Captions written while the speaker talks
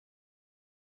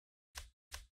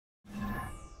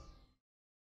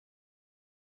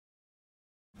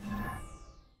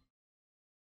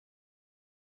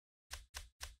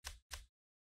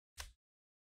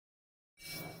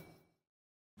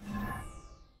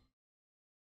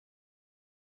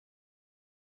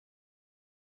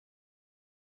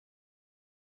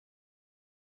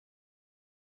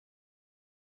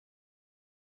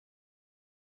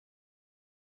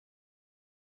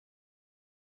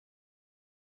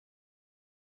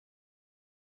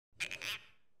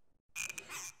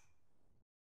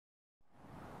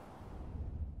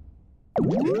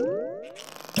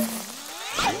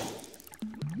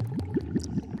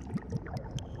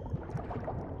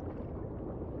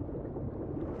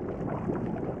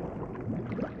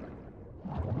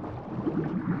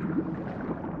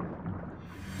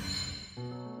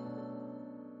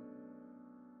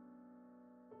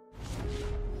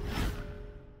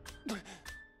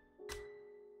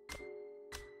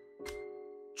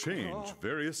Change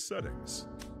various settings.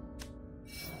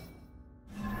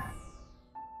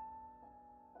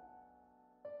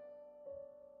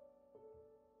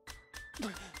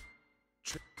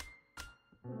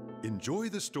 Enjoy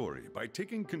the story by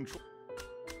taking control.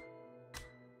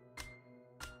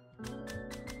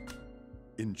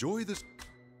 Enjoy this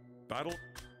battle.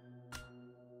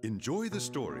 Enjoy the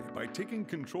story by taking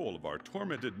control of our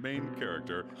tormented main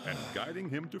character and guiding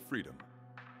him to freedom.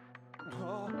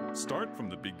 Start from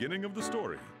the beginning of the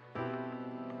story.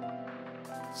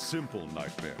 Simple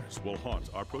nightmares will haunt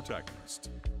our protagonist.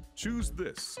 Choose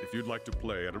this if you'd like to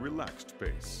play at a relaxed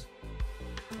pace.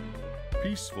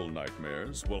 Peaceful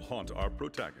nightmares will haunt our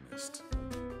protagonist.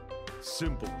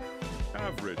 Simple,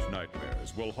 average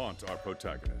nightmares will haunt our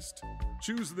protagonist.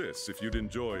 Choose this if you'd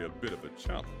enjoy a bit of a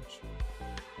challenge.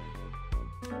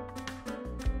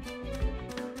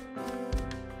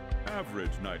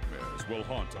 Average nightmares will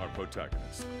haunt our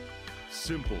protagonist.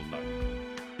 Simple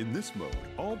nightmare. In this mode,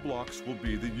 all blocks will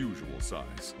be the usual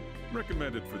size,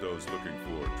 recommended for those looking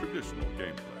for traditional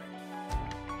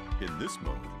gameplay. In this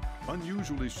mode,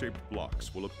 unusually shaped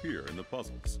blocks will appear in the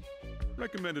puzzles,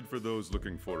 recommended for those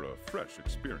looking for a fresh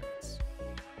experience.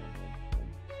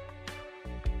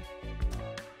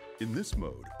 In this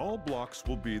mode, all blocks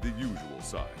will be the usual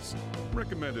size,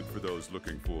 recommended for those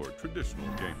looking for traditional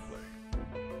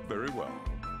gameplay. Very well.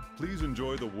 Please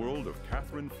enjoy the world of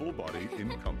Catherine Fullbody in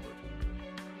comfort.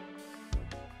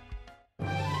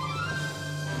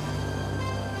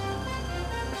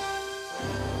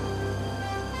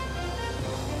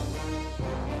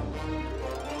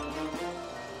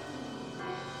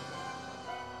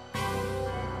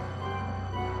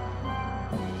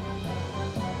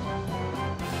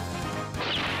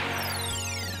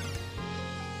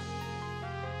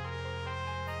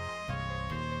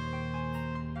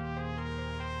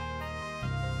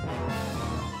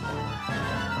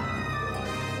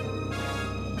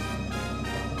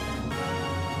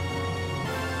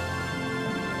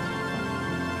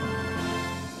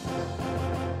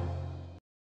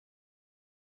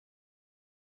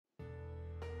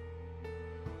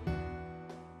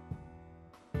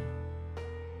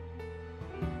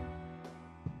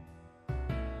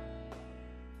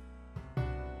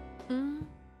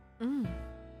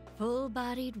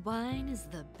 Full-bodied wine is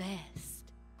the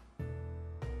best.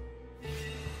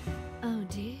 Oh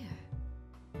dear.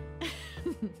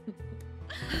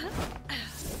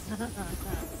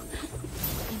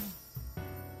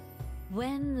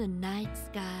 When the night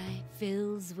sky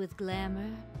fills with glamour,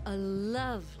 a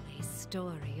lovely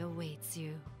story awaits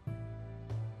you.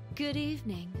 Good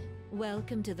evening.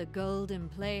 Welcome to the Golden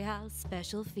Playhouse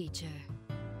special feature.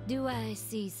 Do I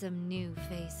see some new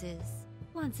faces?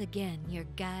 Once again, your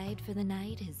guide for the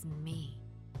night is me,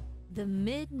 the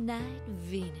Midnight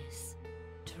Venus,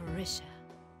 Trisha.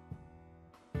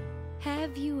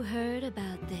 Have you heard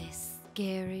about this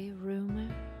scary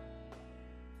rumor?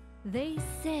 They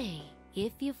say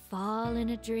if you fall in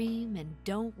a dream and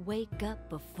don't wake up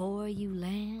before you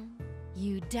land,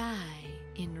 you die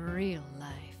in real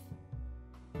life.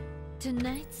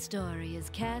 Tonight's story is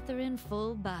Catherine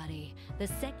Fullbody, the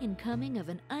second coming of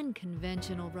an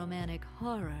unconventional romantic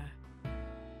horror.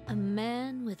 A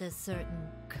man with a certain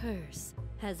curse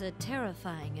has a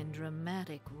terrifying and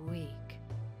dramatic week.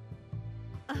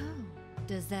 Oh,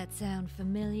 does that sound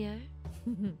familiar?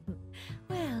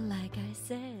 Well, like I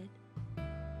said,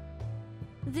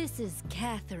 this is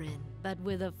Catherine, but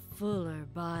with a fuller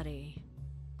body.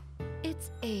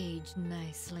 It's aged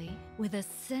nicely, with a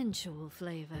sensual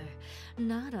flavor,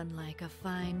 not unlike a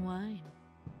fine wine.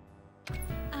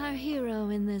 Our hero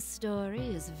in this story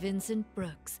is Vincent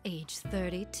Brooks, age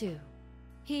 32.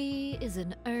 He is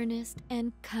an earnest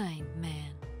and kind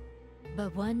man.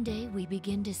 But one day we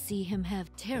begin to see him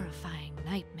have terrifying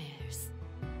nightmares.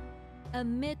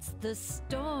 Amidst the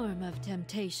storm of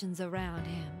temptations around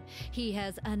him, he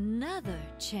has another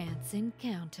chance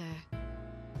encounter.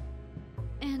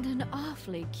 And an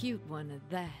awfully cute one at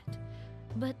that.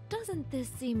 But doesn't this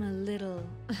seem a little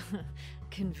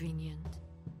convenient?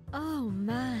 Oh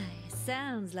my,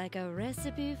 sounds like a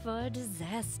recipe for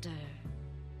disaster.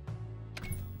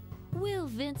 Will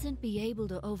Vincent be able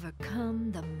to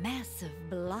overcome the massive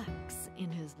blocks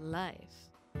in his life?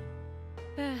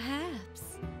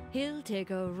 Perhaps he'll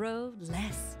take a road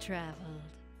less traveled.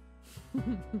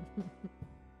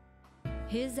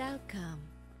 His outcome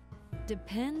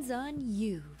depends on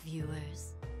you,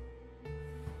 viewers.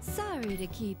 Sorry to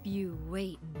keep you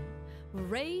waiting.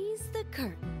 Raise the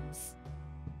curtains.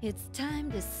 It's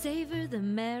time to savor the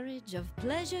marriage of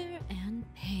pleasure and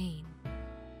pain.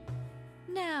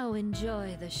 Now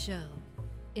enjoy the show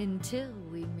until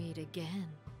we meet again.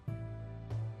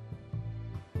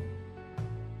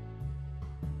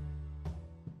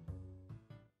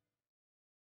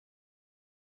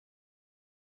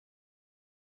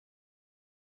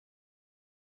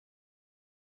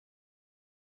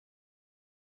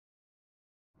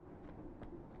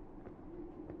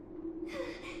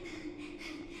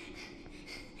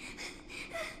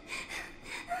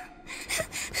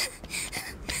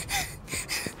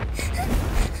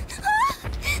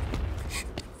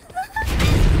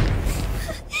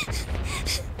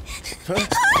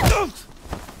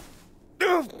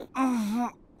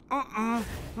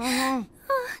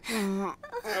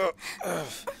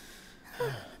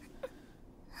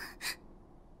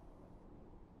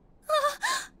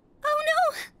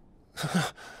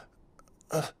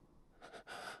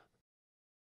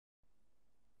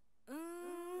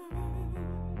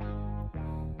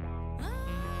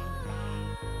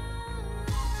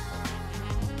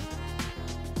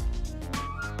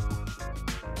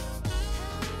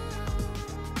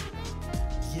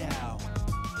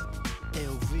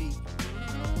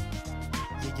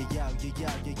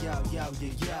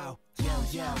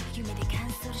 Yo, 夢でカン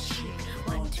ソルシー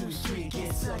ト One, two, three,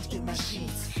 get such in my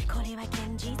sheets これは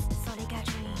現実、それが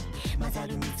dream 混ざ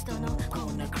る密度の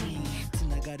こんなクリームつ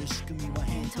ながる仕組みは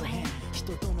ヘンとヘン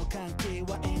人との関係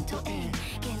はエントエン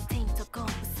原点とゴ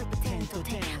ムすべ点と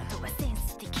点あとはセン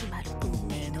スで決まる運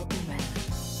命の運命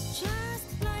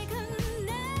Just like a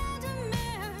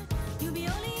nightmare 指折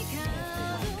り数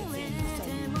え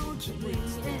てもきれい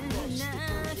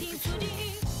なキス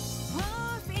に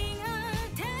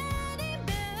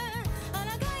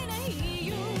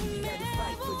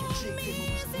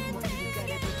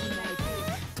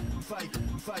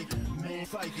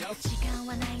時間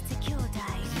はないぜ兄弟外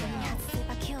せ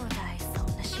ば兄弟そ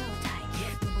んな正体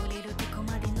登れるとこ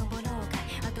まで登ろうか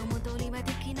い後戻りは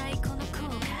できないこの後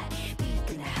悔ビ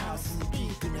ッグなハウスビ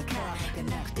ッグなカー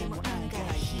がなくても案外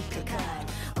引っかかる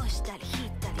押したり引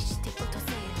ったりして落と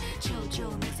せる頂上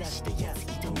を目指してやつ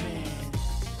き止め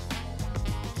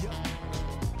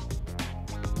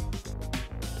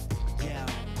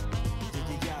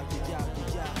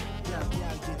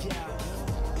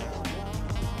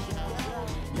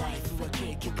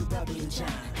結局バブルじゃん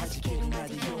弾けるま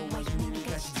で要は夢見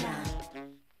がちじゃん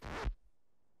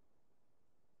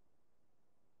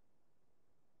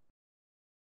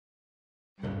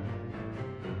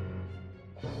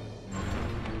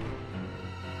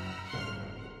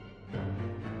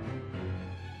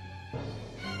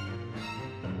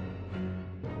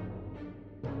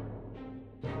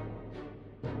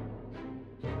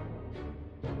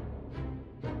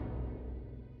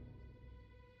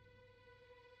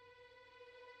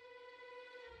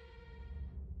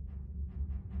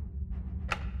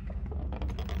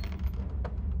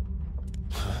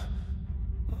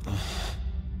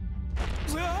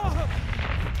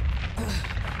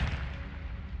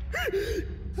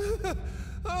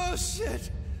Oh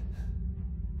shit!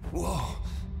 Whoa.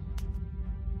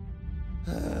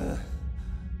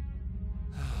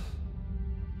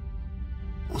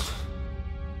 What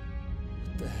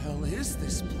the hell is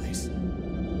this place?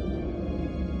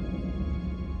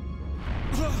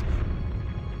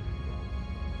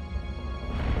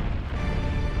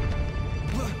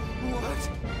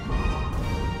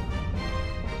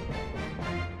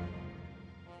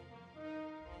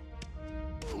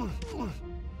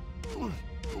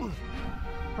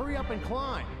 Hurry up and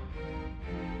climb.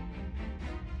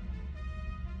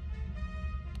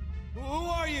 Who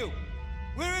are you?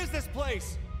 Where is this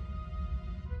place?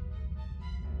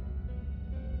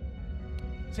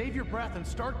 Save your breath and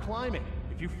start climbing.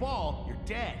 If you fall, you're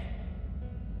dead.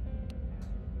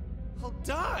 I'll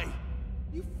die!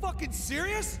 You fucking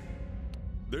serious?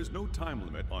 There's no time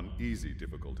limit on easy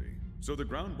difficulty, so the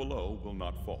ground below will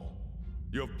not fall.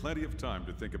 You have plenty of time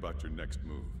to think about your next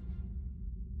move.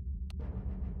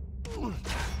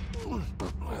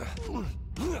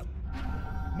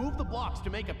 Move the blocks to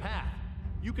make a path.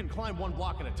 You can climb one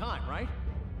block at a time, right?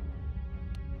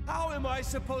 How am I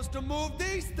supposed to move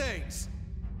these things?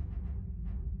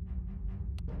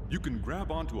 You can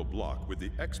grab onto a block with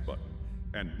the X button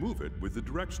and move it with the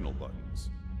directional buttons.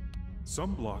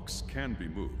 Some blocks can be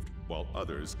moved, while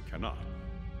others cannot,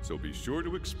 so be sure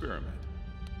to experiment.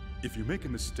 If you make a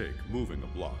mistake moving a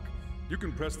block, you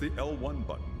can press the L1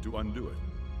 button to undo it.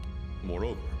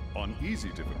 Moreover, on easy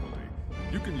difficulty,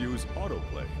 you can use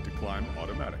autoplay to climb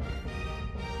automatically.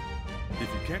 If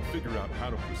you can't figure out how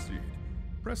to proceed,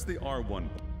 press the R1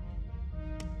 button.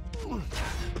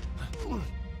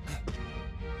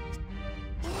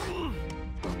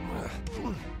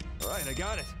 Alright, I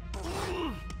got it.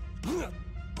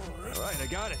 Alright, I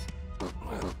got it.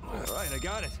 Alright, I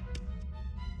got it.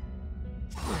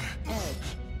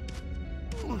 Edge.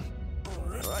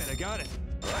 Alright, I got it.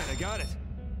 Alright, I got it.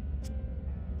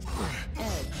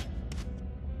 Edge.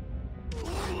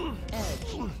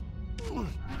 Edge.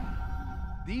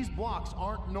 These blocks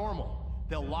aren't normal.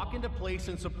 They'll lock into place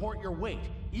and support your weight,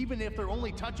 even if they're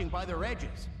only touching by their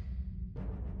edges.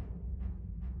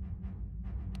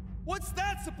 What's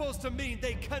that supposed to mean,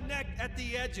 they connect at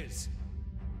the edges?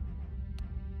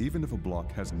 Even if a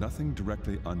block has nothing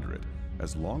directly under it,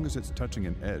 as long as it's touching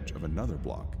an edge of another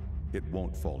block, it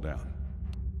won't fall down.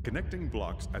 Connecting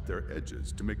blocks at their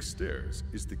edges to make stairs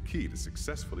is the key to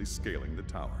successfully scaling the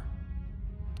tower.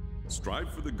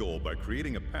 Strive for the goal by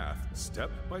creating a path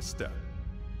step by step.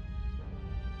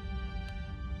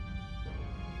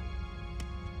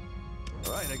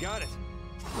 Alright, I got it.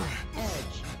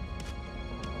 Edge.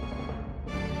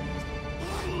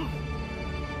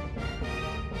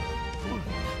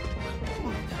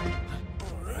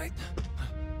 Alright.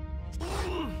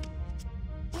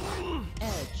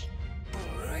 Edge.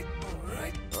 Alright,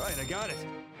 alright. Alright, I got it.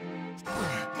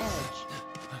 Edge.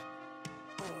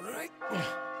 Alright.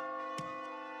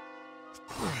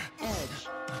 Edge.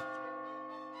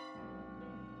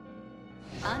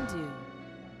 Undo.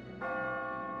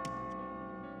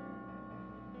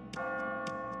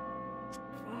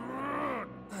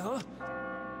 Huh?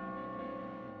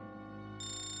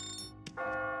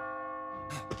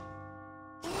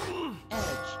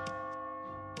 Edge.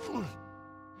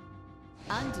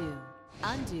 Undo.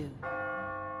 Undo.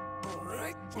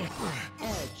 Alright.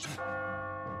 Edge.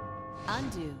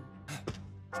 Undo.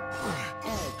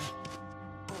 Edge.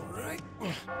 Alright.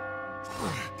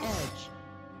 Edge.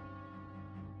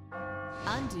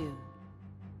 Undo.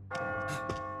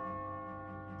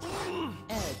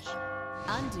 Edge.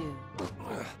 Undo.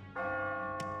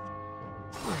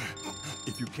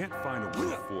 If you can't find a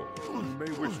way forward, you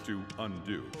may wish to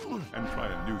undo and try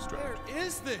a new Where strategy.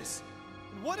 is this?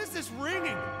 And what is this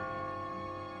ringing?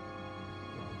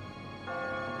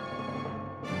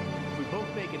 If we both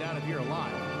make it out of here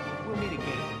alive, we'll meet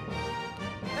again.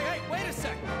 Hey, wait a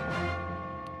second!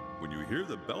 When you hear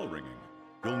the bell ringing,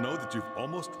 you'll know that you've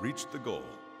almost reached the goal.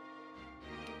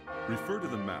 Refer to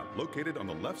the map located on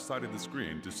the left side of the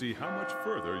screen to see how much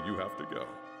further you have to go.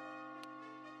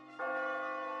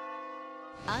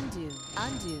 Undo.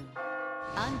 Undo.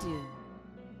 Undo.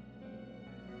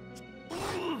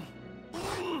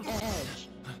 Edge.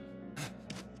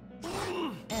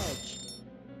 Edge.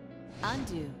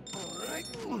 Undo. Alright.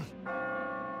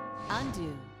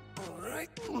 Undo. Alright.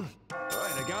 Alright,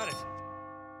 I got it.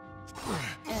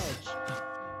 Edge.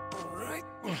 Alright.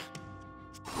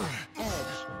 Edge.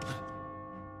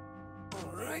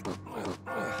 Alright.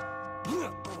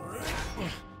 Alright.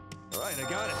 Alright, I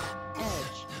got it.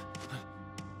 Edge.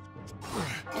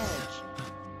 Edge.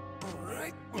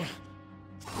 Alright. Edge.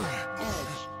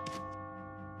 Edge.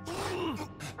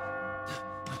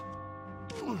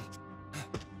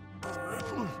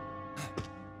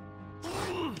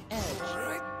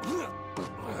 Alright.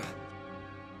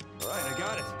 Alright, I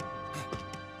got it.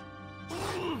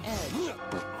 Edge.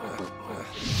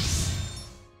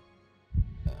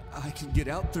 I can get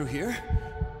out through here.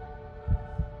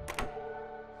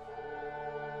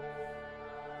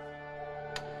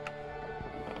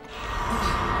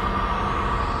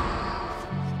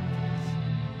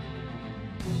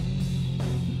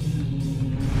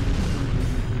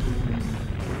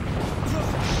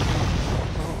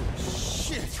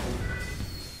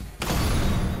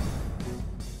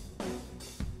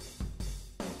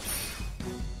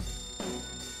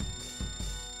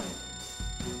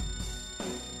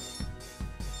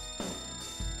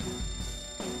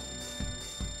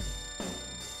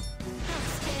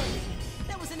 Outstanding!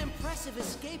 That was an impressive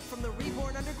escape from the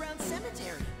Reborn Underground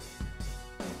Cemetery.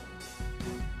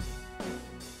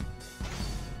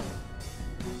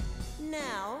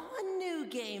 Now, a new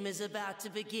game is about to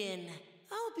begin.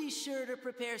 I'll be sure to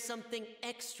prepare something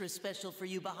extra special for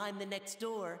you behind the next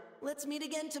door. Let's meet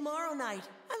again tomorrow night.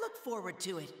 I look forward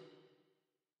to it.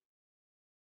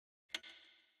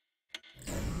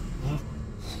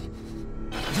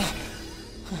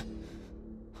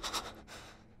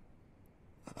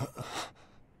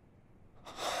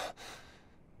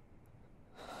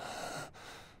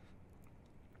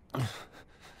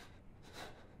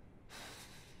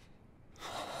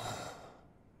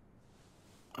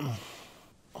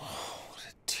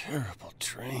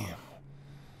 dream.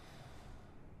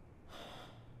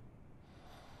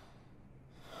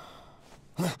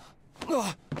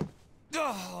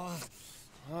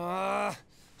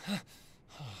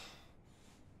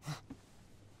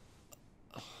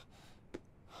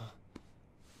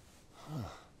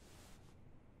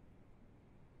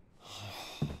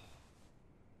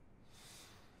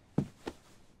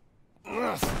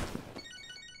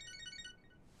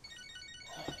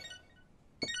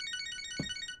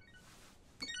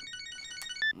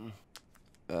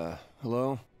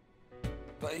 Hello?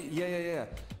 Yeah.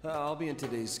 I'll be in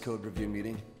today's code review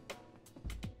meeting.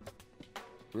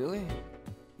 Really?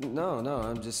 No,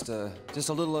 I'm just a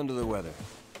little under the weather.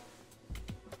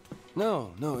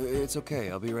 No, it's okay.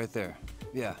 I'll be right there.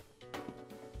 Yeah.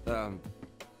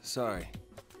 Sorry.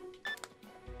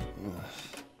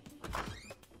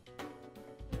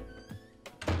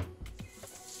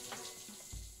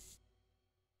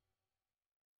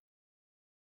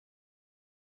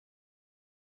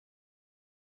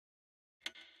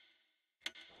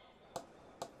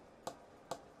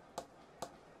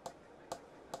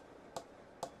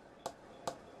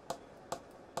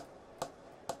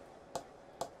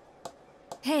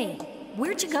 Hey,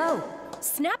 where'd you go?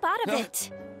 Snap out of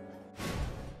it!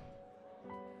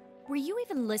 Were you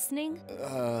even listening?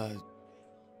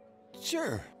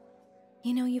 Sure.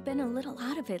 You know, you've been a little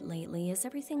out of it lately. Is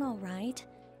everything all right?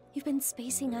 You've been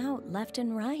spacing out left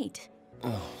and right.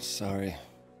 Oh, sorry.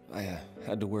 I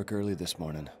had to work early this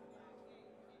morning.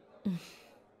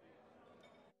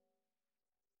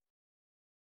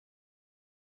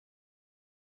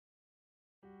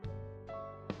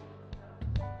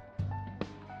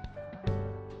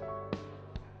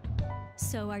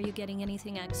 So are you getting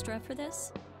anything extra for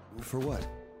this? For what?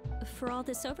 For all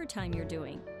this overtime you're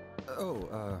doing.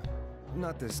 Oh,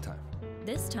 not this time.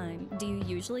 This time, do you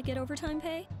usually get overtime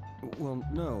pay? Well,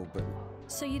 no, but...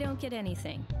 So you don't get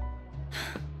anything.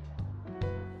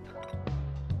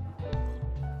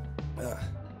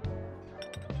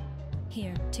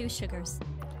 Here, 2 sugars.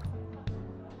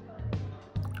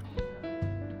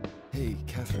 Hey,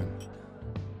 Catherine.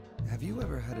 Have you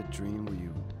ever had a dream where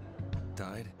you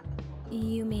died?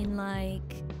 You mean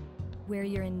like where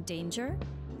you're in danger?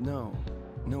 No,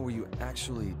 where you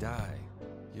actually die.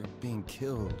 You're being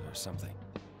killed or something.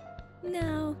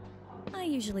 No, I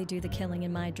usually do the killing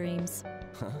in my dreams.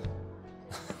 Huh?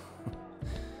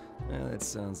 Well, that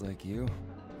sounds like you.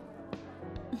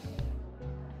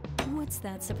 What's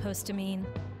that supposed to mean?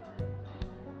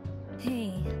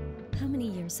 Hey, how many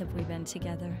years have we been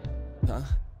together? Huh?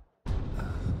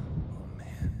 Oh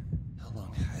man, how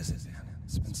long has it been?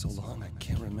 It's been so long I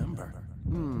can't remember.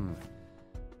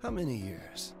 How many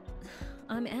years?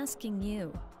 I'm asking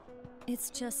you. It's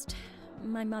just,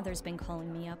 my mother's been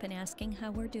calling me up and asking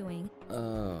how we're doing.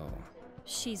 Oh.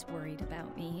 She's worried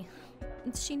about me.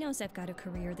 She knows I've got a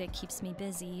career that keeps me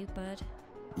busy, but...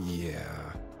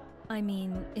 Yeah. I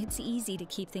mean, it's easy to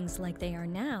keep things like they are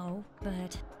now,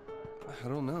 but... I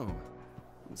don't know.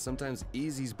 Sometimes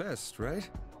easy's best, right?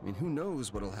 I mean, who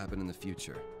knows what'll happen in the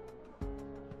future?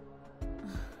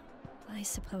 I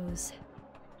suppose.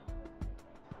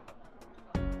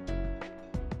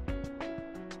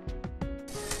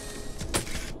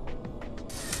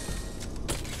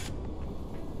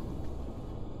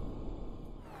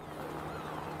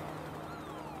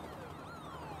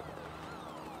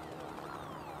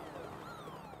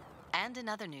 And in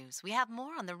other news, we have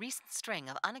more on the recent string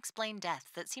of unexplained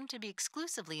deaths that seem to be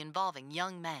exclusively involving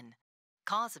young men.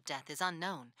 Cause of death is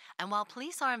unknown, and while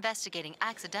police are investigating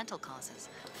accidental causes,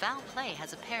 foul play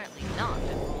has apparently not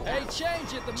been ruled out. Hey,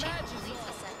 change it! The match is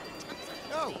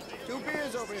on! Oh, 2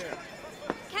 beers over here!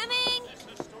 Coming!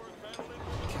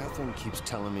 Catherine keeps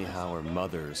telling me how her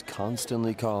mother is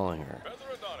constantly calling her.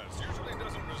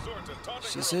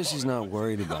 She says she's not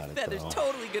worried about it, Feather's though.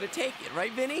 totally gonna take it,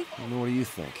 right, Vinny? And what do you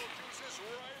think?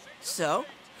 So,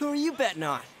 who are you betting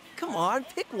on? Come on,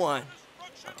 pick one.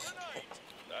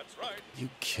 That's right. You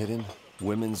kidding?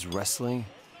 Women's wrestling?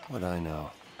 What'd I know?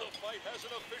 The fight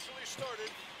hasn't officially started,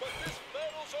 but this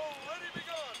battle's already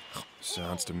begun.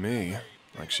 Sounds to me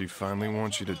like she finally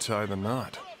wants you to tie the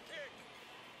knot.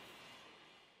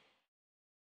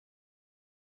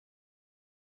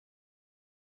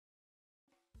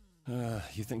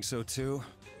 You think so too?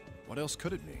 What else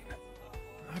could it mean?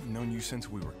 I've known you since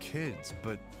we were kids,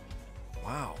 but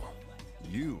wow,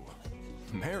 you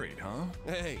married, huh?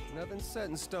 Hey, nothing's set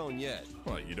in stone yet.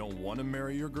 What, you don't want to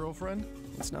marry your girlfriend?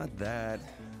 It's not that.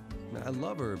 I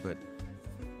love her, but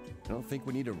I don't think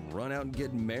we need to run out and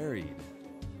get married.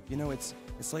 You know, it's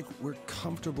like we're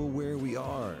comfortable where we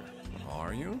are.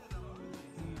 Are you?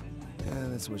 Yeah,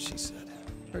 that's what she said.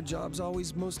 Her job's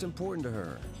always most important to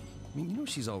her. I mean, you know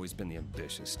she's always been the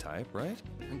ambitious type, right?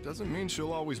 It doesn't mean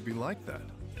she'll always be like that.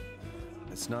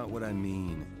 That's not what I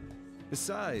mean.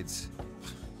 Besides,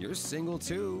 you're single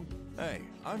too. Hey,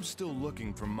 I'm still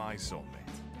looking for my soulmate.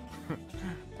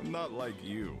 I'm not like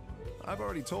you. I've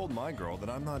already told my girl that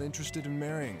I'm not interested in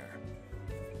marrying her.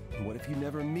 What if you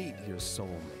never meet your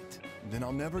soulmate? Then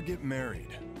I'll never get married.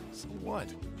 So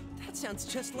what? That sounds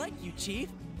just like you, Chief.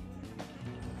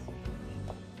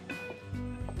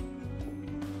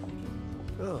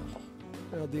 Oh,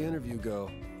 how'd the interview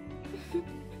go?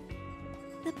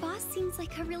 The boss seems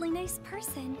like a really nice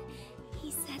person.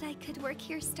 He said I could work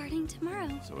here starting tomorrow.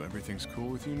 So everything's cool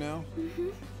with you now?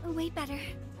 Mm-hmm. Way better.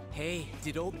 Hey,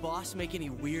 did old boss make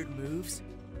any weird moves?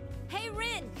 Hey,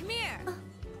 Rin, come here!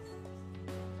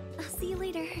 I'll see you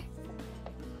later.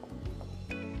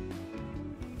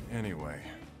 Anyway,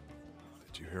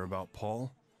 did you hear about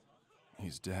Paul?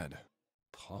 He's dead.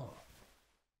 Paul?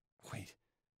 Wait,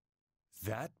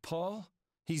 that Paul?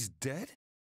 He's dead?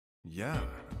 Yeah,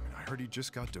 I heard he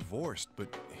just got divorced,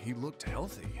 but he looked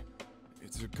healthy.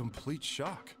 It's a complete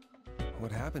shock.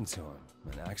 What happened to him?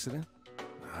 An accident?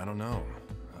 I don't know.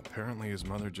 Apparently his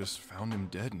mother just found him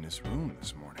dead in his room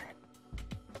this morning.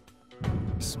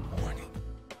 This morning?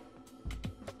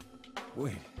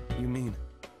 Wait, you mean...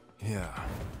 Yeah,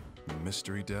 the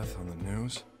mystery death on the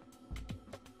news?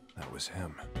 That was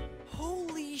him.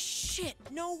 Holy shit,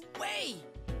 no way!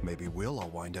 Maybe we'll all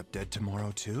wind up dead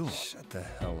tomorrow too. Shut the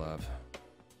hell up.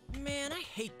 Man, I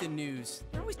hate the news.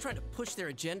 They're always trying to push their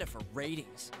agenda for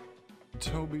ratings.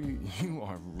 Toby, you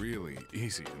are really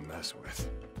easy to mess with.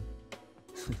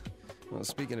 Well,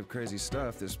 speaking of crazy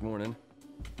stuff, this morning,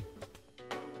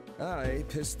 I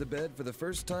pissed the bed for the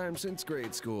first time since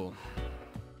grade school.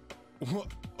 What?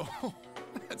 Oh,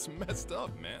 that's messed up,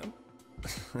 man.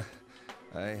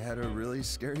 I had a really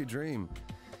scary dream,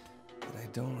 but I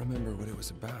don't remember what it was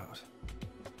about.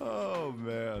 Oh,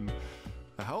 man.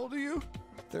 How old are you?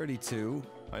 32.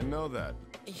 I know that.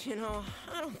 You know,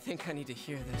 I don't think I need to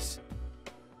hear this.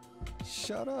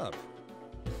 Shut up.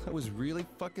 I was really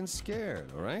fucking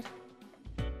scared, all right?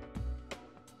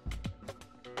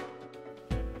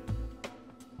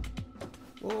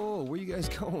 Whoa, where you guys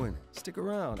going? Stick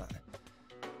around.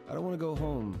 I don't want to go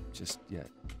home just yet.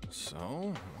 So,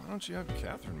 why don't you have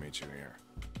Catherine meet you here?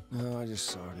 No, I just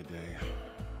saw her today.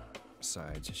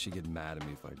 Besides, she'd get mad at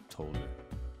me if I told her.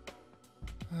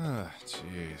 Ah,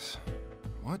 jeez.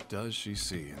 What does she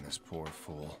see in this poor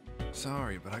fool?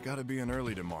 Sorry, but I gotta be in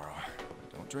early tomorrow.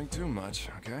 Don't drink too much,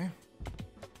 okay?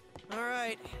 All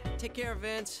right, take care,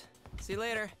 Vince. See you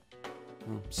later.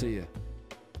 See ya.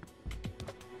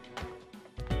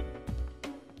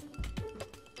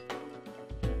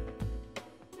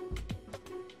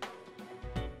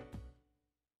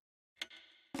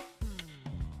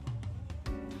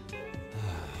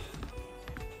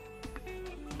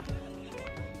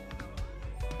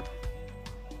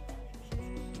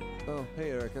 Oh,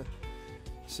 hey, Erica.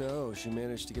 So, she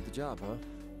managed to get the job,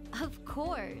 huh? Of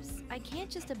course. I can't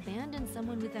just abandon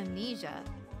someone with amnesia,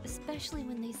 especially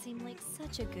when they seem like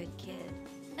such a good kid.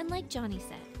 And like Johnny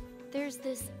said, there's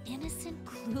this innocent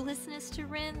cluelessness to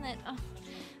Rin that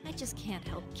I just can't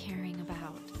help caring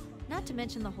about. Not to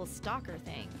mention the whole stalker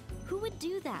thing. Who would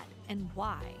do that, and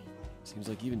why? Seems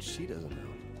like even she doesn't know.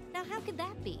 Now how could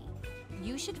that be?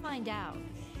 You should find out.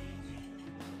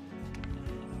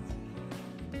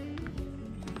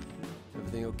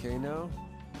 Everything okay now?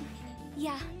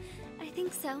 Yeah, I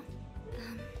think so.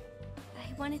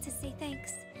 I wanted to say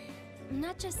thanks.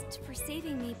 Not just for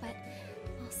saving me, but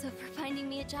also for finding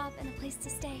me a job and a place to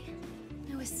stay.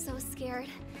 I was so scared.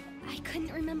 I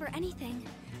couldn't remember anything.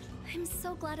 I'm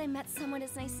so glad I met someone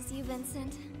as nice as you,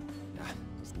 Vincent.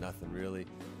 It's nothing, really.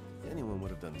 Anyone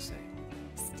would have done the same.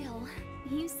 Still,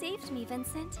 you saved me,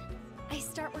 Vincent. I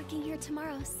start working here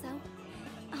tomorrow, so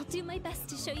I'll do my best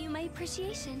to show you my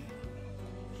appreciation.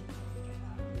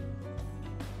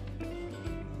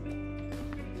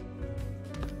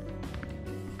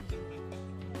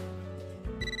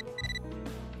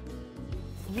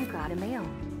 You got a mail.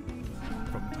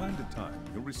 From time to time,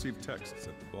 you'll receive texts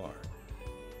at the bar.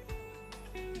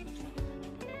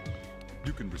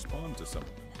 You can respond to some of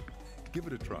them. Give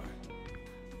it a try.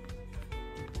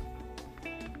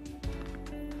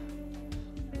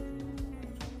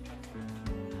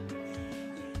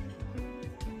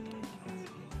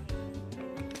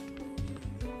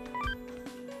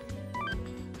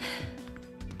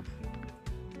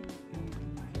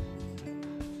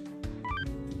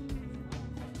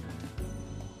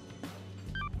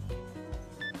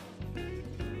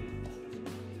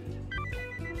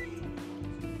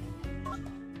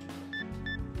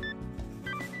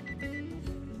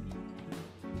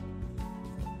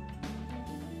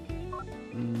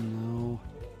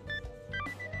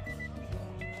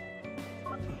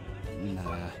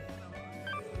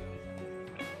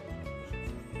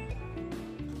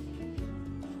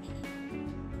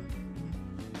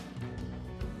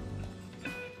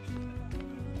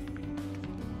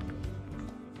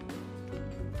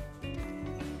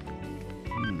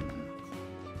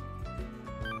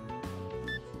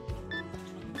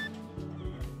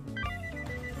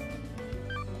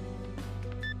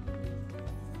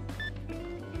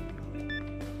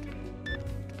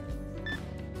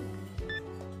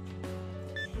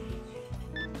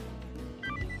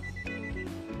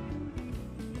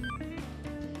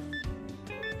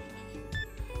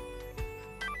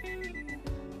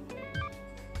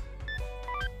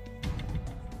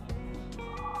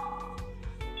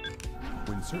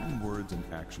 When certain words and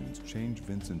actions change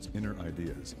Vincent's inner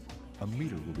ideas, a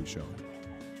meter will be shown.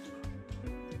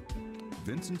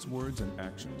 Vincent's words and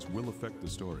actions will affect the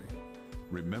story.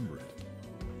 Remember it.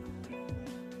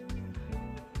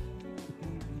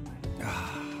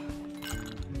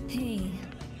 Hey,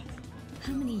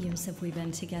 how many years have we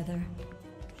been together?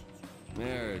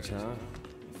 Marriage, huh?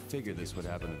 Figured this would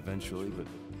happen eventually, but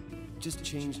just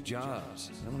changed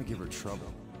jobs. I don't want to give her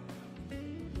trouble.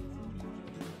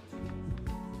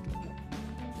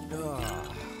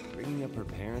 Bringing up her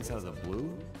parents out of the blue?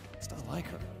 It's not like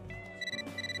her.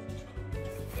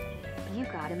 You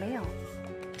got a mail.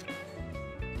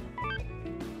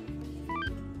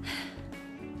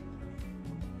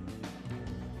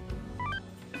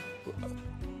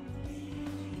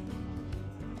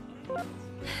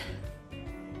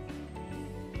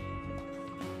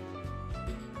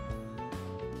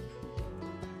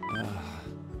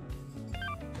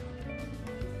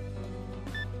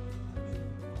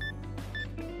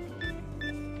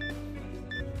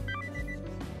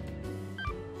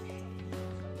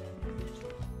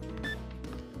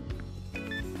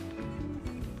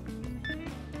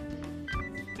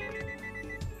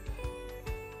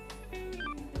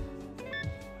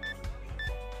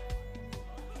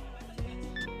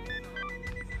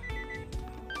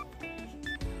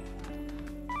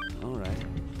 All right.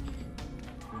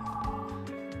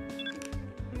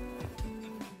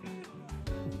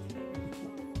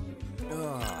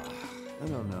 I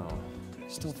don't know.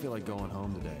 Just don't feel like going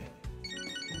home today.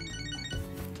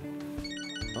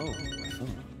 Oh, my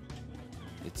phone.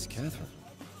 It's Catherine.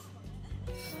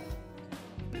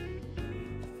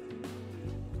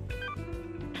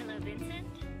 Hello, Vincent.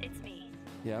 It's me.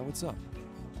 Yeah, what's up?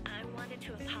 I wanted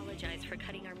to apologize for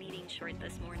cutting our meeting short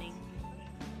this morning.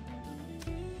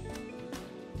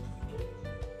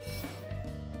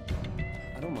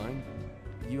 I don't mind.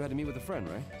 You had to meet with a friend,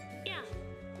 right? Yeah.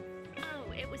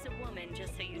 Oh, it was a woman,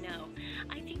 just so you know.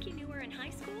 I think you knew her in high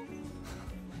school?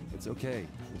 It's okay.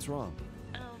 What's wrong?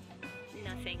 Oh,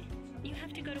 nothing. You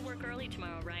have to go to work early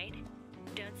tomorrow, right?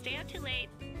 Don't stay up too late.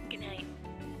 Good night.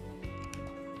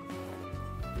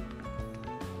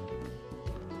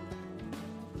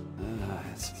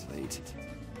 It's late.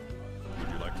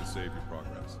 Would you like to save your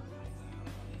progress?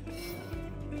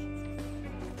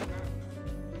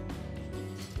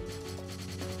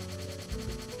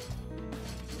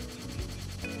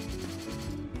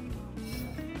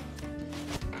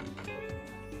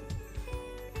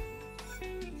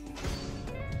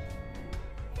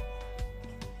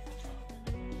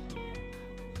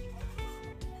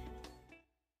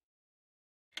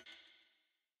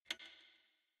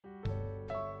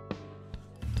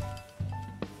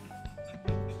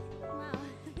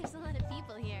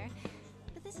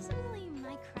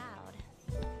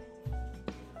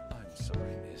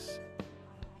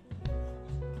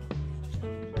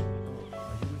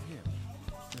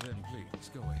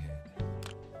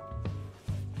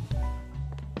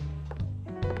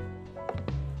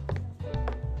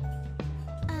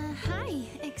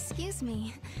 Excuse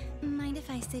me. Mind if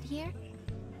I sit here?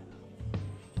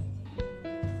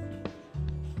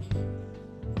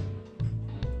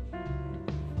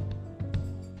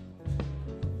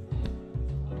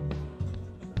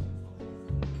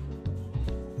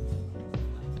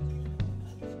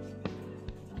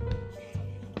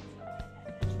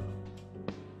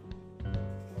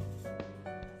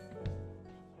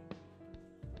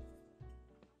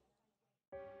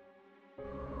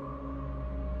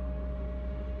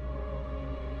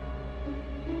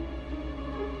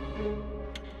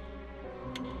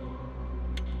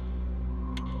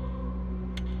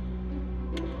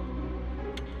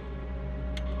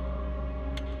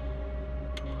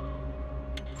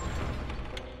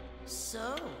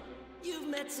 So, you've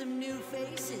met some new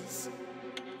faces.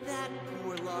 That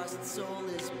poor lost soul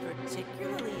is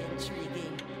particularly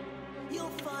intriguing. You'll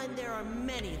find there are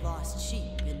many lost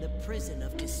sheep in the prison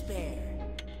of despair.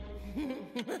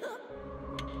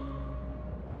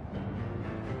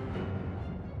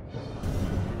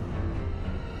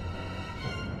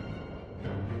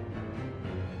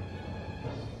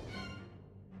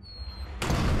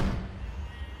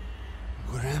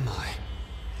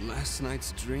 Last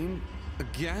night's dream?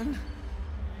 Again?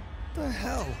 The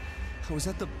hell? I was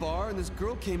at the bar and this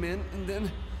girl came in and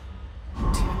then... Damn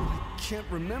it, I can't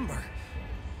remember.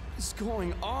 What is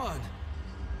going on?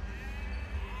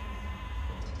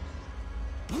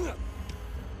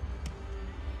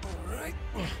 Alright.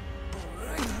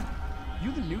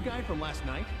 You the new guy from last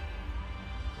night?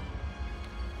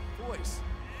 Voice.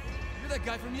 You're that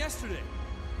guy from yesterday.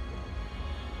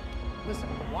 Listen,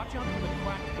 watch out for the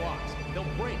cracked blocks. They'll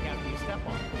break after you step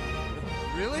on them.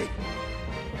 Really?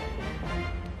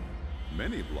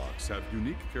 Many blocks have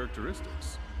unique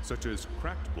characteristics, such as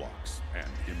cracked blocks and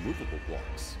immovable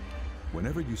blocks.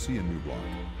 Whenever you see a new block,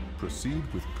 proceed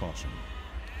with caution.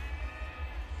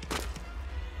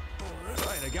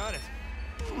 Alright, I got it.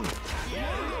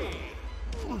 Yay!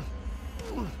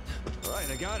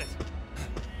 Alright, I got it.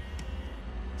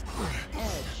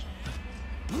 Edge.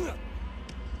 Alright.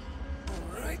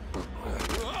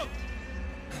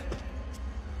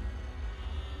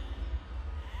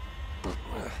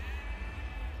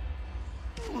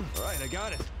 Alright, I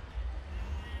got it.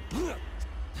 Edge.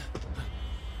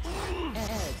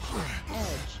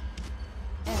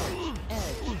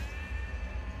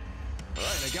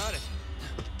 Alright, I got it.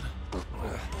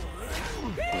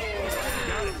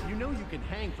 Got it. You know you can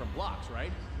hang from blocks,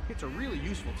 right? It's a really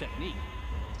useful technique.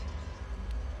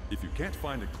 If you can't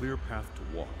find a clear path to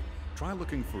walk, try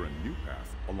looking for a new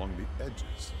path along the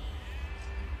edges.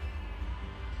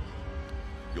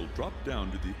 You'll drop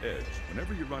down to the edge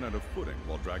whenever you run out of footing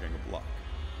while dragging a block.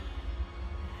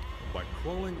 By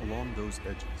crawling along those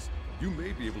edges, you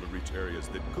may be able to reach areas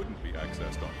that couldn't be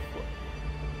accessed on foot.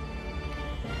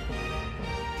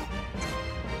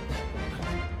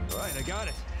 Alright, I got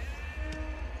it.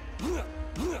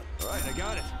 Alright, I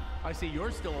got it. I see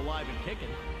you're still alive and kicking.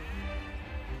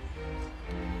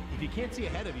 If you can't see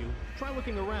ahead of you, try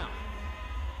looking around.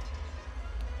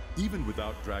 Even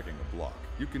without dragging a block,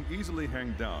 you can easily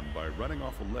hang down by running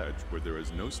off a ledge where there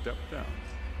is no step down.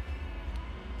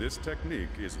 This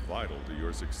technique is vital to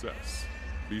your success.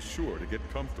 Be sure to get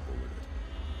comfortable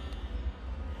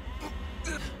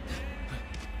with it.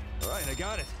 Alright, I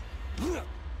got it.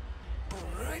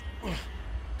 Alright.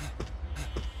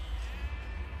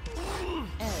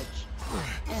 Edge.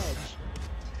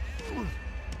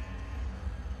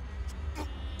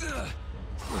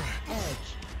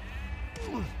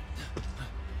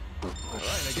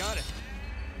 Alright, I got it.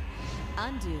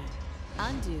 Undo.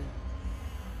 Edge.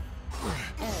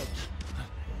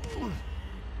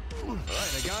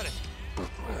 Alright, I got it.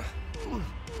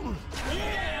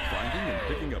 Finding and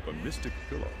picking up a mystic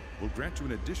pillow will grant you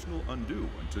an additional undo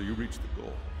until you reach the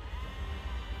goal.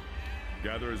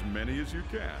 Gather as many as you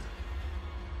can.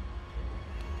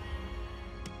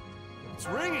 It's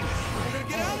ringing! We're gonna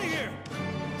get out of here!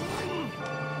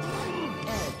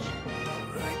 Edge.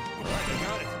 Alright, I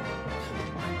got it.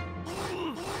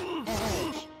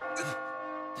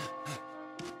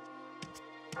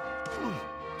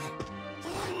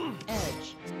 Edge. Edge.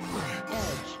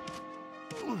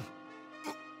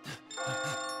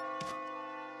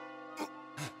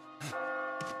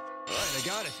 Alright, I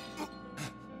got it.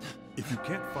 If you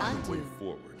can't find a way Undo.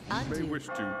 forward, you may wish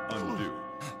to undo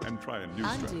and try a new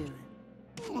strategy.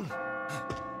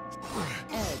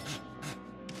 Edge.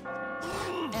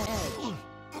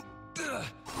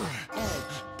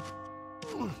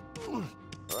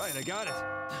 Alright, I got it.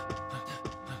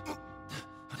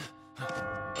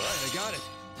 Alright, I got it.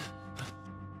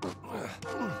 Alright,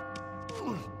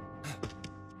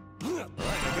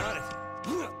 I got it.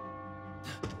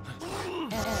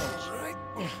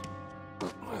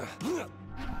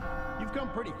 You've come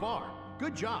pretty far.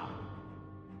 Good job.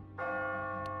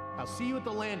 I'll see you at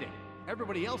the landing.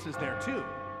 Everybody else is there too.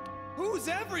 Who's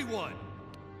everyone?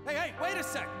 Hey, wait a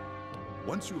sec.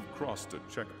 Once you have crossed a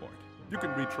checkpoint, you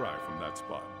can retry from that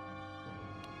spot.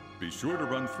 Be sure to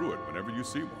run through it whenever you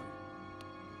see one.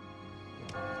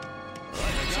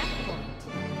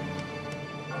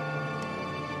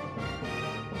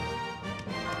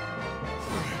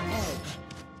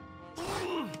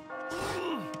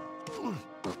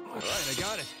 Alright, I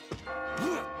got it.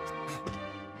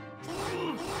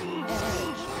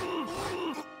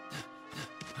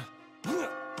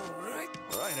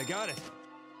 Alright, I got it.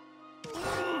 I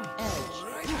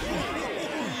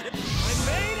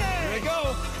made it! Here I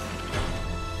go!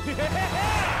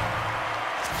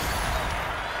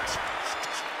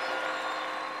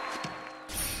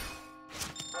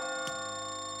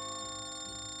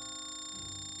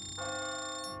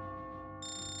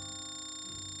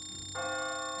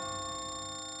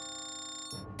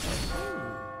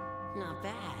 Not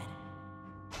bad.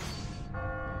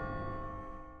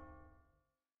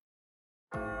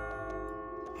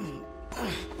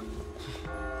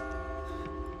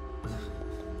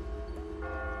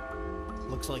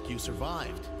 Looks like you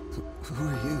survived. Who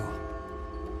are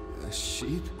you? A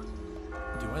sheep?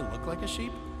 Do I look like a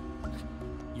sheep?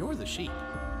 You're the sheep.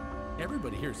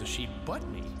 Everybody here's a sheep but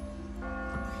me. Wait,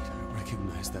 I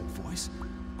recognize that voice.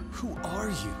 Who are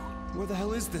you? Where the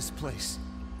hell is this place?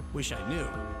 Wish I knew.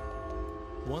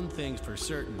 One thing's for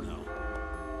certain, though.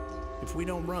 If we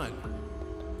don't run,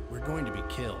 we're going to be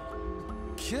killed.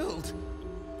 Killed?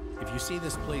 If you see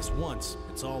this place once,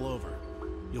 it's all over.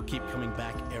 You'll keep coming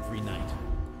back every night.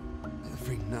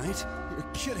 Every night? You're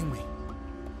kidding me.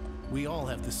 We all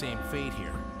have the same fate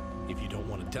here. If you don't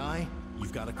want to die,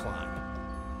 you've got to climb.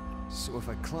 So if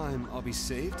I climb, I'll be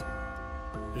saved?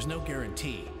 There's no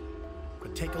guarantee.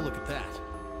 But take a look at that.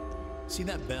 See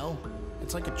that bell?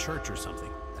 It's like a church or something.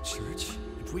 A church?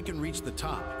 If we can reach the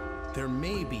top, there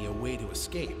may be a way to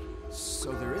escape.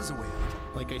 So there is a way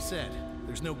out? Like I said,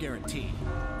 there's no guarantee.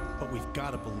 But we've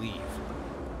got to believe.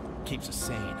 Keeps us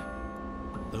sane.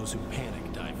 Those who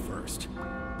panic die first.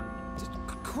 Just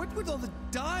quit with all the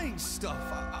dying stuff.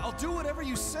 I'll do whatever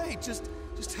you say. Just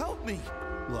help me.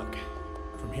 Look,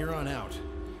 from here on out,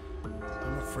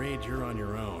 I'm afraid you're on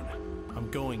your own. I'm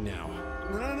going now.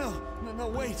 No,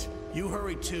 wait. You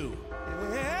hurry too.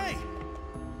 Hey!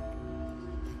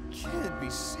 You can't be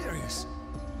serious.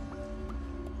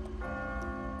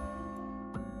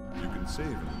 You can save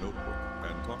in the notebook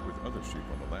and talk with other sheep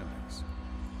on the landings.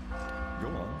 Go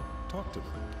on, talk to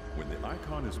them. When the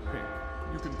icon is pink,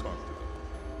 you can talk to them.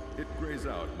 It grays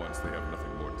out once they have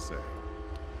nothing more to say.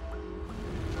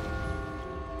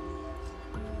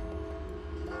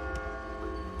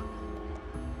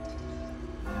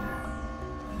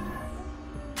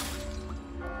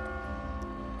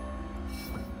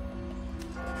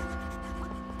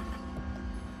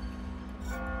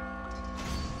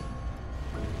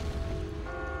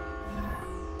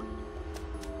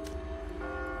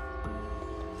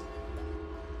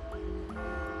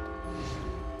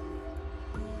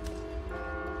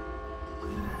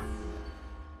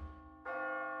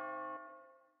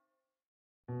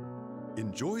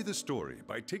 Enjoy the story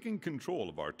by taking control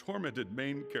of our tormented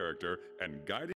main character and guiding